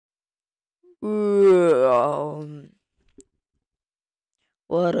Um,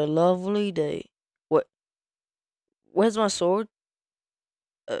 what a lovely day. What? Where's my sword?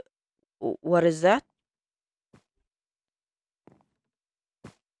 Uh, what is that?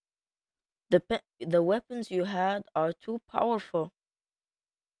 The weapons you had are too powerful.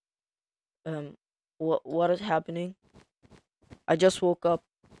 What is happening? I just woke up.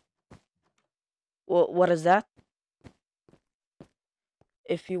 What is that?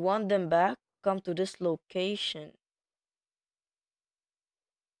 If you want them back, come to this location.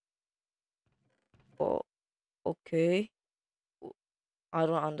 Oh, okay. I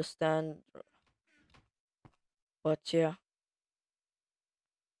don't understand, but yeah,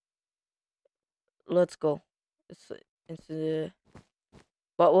 let's go. It's it's the.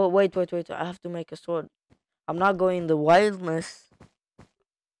 But wait. I have to make a sword. I'm not going in the wildness.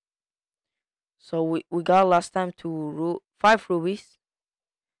 So we got last time 5 rubies.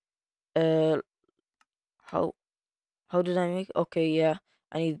 Uh, how how did I make? Okay, yeah.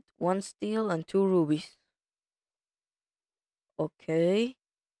 I need one steel and 2 rubies. Okay,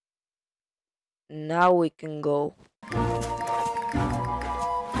 now we can go.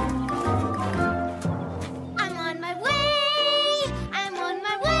 I'm on my way. I'm on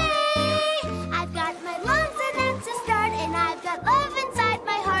my way. I've got my lungs and that's a start, and I've got love inside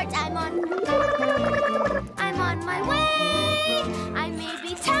my heart. I'm on my way. I may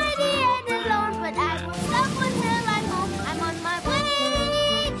be tiny and alone, but I won't stop until I'm home. I'm on my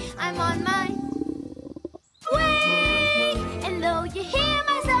way. I'm on my way. And though you hear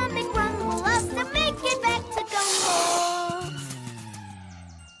my stomach rumble, I'll still make it back to Gumbo.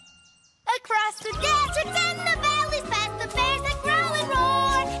 Across the deserts and the valleys, past the bears that growl and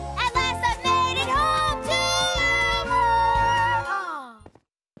roar. At last I've made it home to more.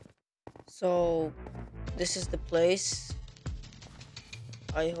 So this is the place.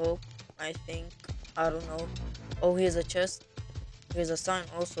 I hope. I think. I don't know. Oh, here's a chest. Here's a sign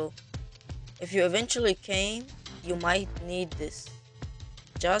also. If you eventually came, you might need this.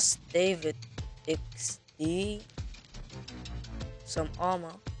 Just David XD. Some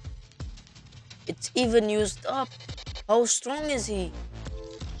armor. It's even used up. How strong is he?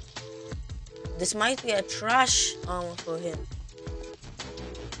 This might be a trash armor for him.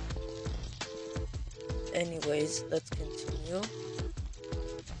 Anyways, let's continue.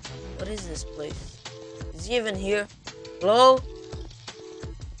 What is this place? Is he even here? Hello?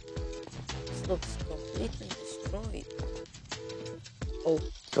 This looks completely destroyed. Oh,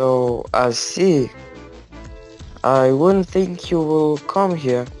 So I see. I wouldn't think you will come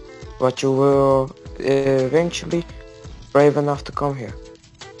here, but you will eventually brave enough to come here.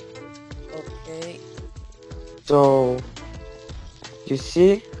 okay. So you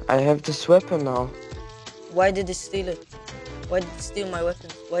see, I have this weapon now. Why did he steal it? Why did he steal my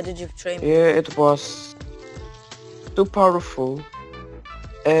weapons? Why did you betray me? Yeah, it was too powerful,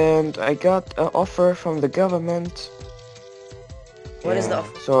 and I got an offer from the government. What is the Yeah,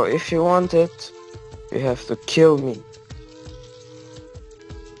 offer? so if you want it, you have to kill me.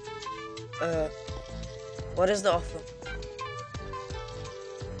 Uh, what is the offer?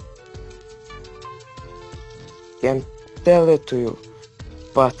 Can't tell it to you,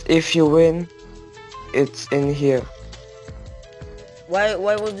 but if you win, it's in here. Why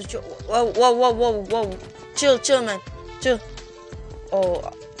would you? Whoa. Chill, man. Chill. Oh,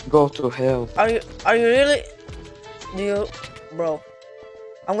 Go to hell. are you really? Do you, bro?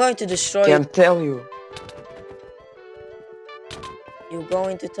 I'm going to destroy you. Can't tell you. You're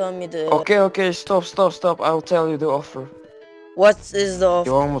going to tell me the. Okay, stop. I'll tell you the offer. What is the You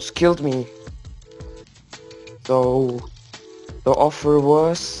offer? almost killed me. So, the offer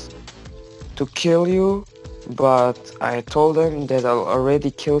was to kill you, but I told them that I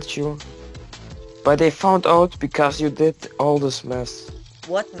already killed you. But they found out because you did all this mess.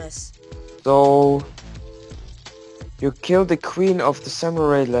 What mess? So, you killed the queen of the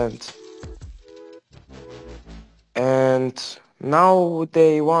samurai land. And now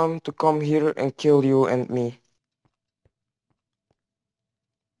they want to come here and kill you and me.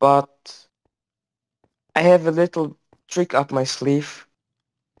 But I have a little trick up my sleeve.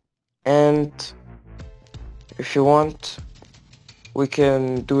 And if you want, we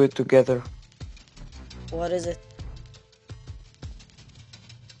can do it together. What is it?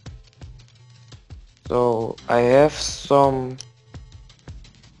 So I have some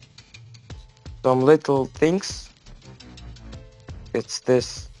little things. It's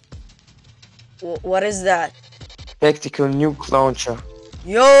this What is that? tactical nuke launcher.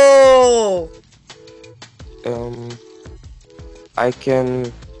 Yo! I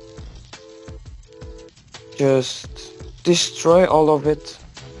can just destroy all of it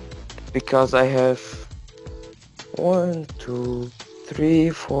because I have 1, 2, 3,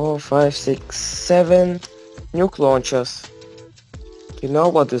 4, 5, 6, 7 nuke launchers. You know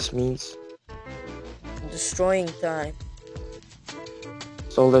what this means. Destroying time.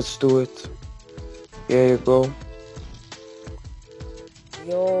 So let's do it. Here you go.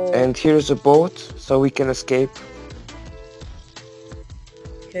 Yo. And here's a boat so we can escape.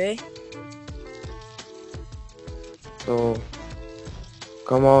 Okay. So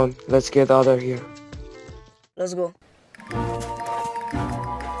come on, let's get out of here. Let's go. I'm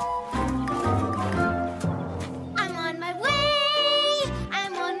on my way.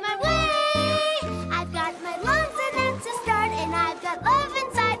 I'm on my way. I've got my lungs and that's a start, and I've got love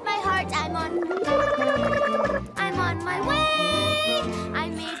inside my heart. I'm on my way. I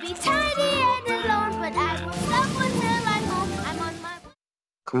may be tiny and alone, but I will stop until I'm home. I'm on my way.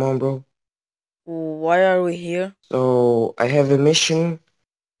 Come on, bro. Why are we here? So I have a mission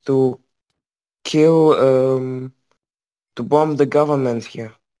to kill, to bomb the government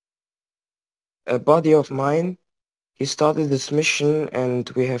here. A buddy of mine, he started this mission and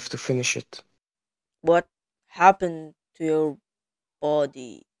we have to finish it. What happened to your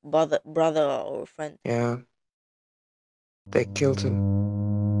body, brother or friend? Yeah. They killed him.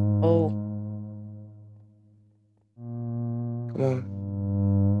 Oh, Come on.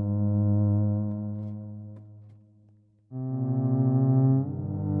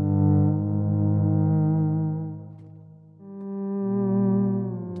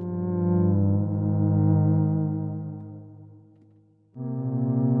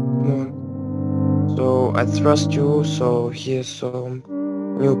 Come on. So I trust you, so here's some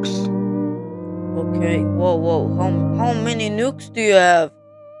nukes. okay. Whoa. How many nukes do you have?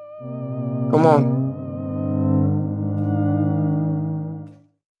 Come on.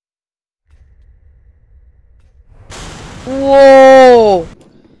 Whoa!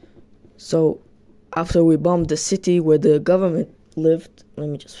 So, after we bombed the city where the government lived, let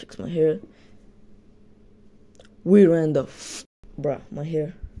me just fix my hair. We ran the bruh, my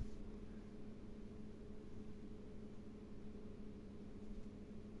hair.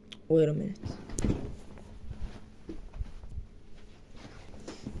 Wait a minute.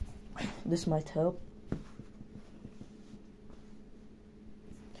 This might help.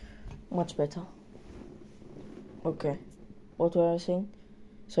 Much better. Okay. What were I saying?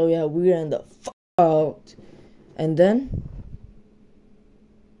 So yeah, we ran the out. And then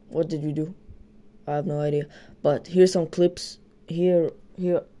what did we do? I have no idea. But here's some clips. Here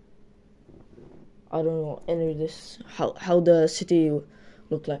I don't know any of this. How the city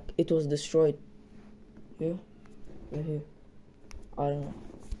looked like. It was destroyed. Here. I don't know.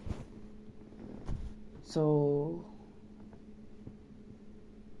 So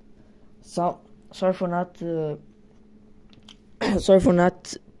sorry for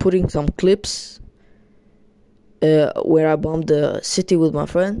not putting some clips where I bombed the city with my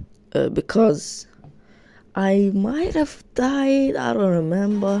friend because I might have died. I don't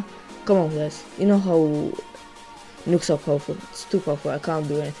remember. Come on, guys. You know how nukes are powerful. It's too powerful. I can't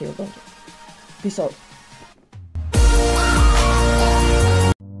do anything about it. Peace out.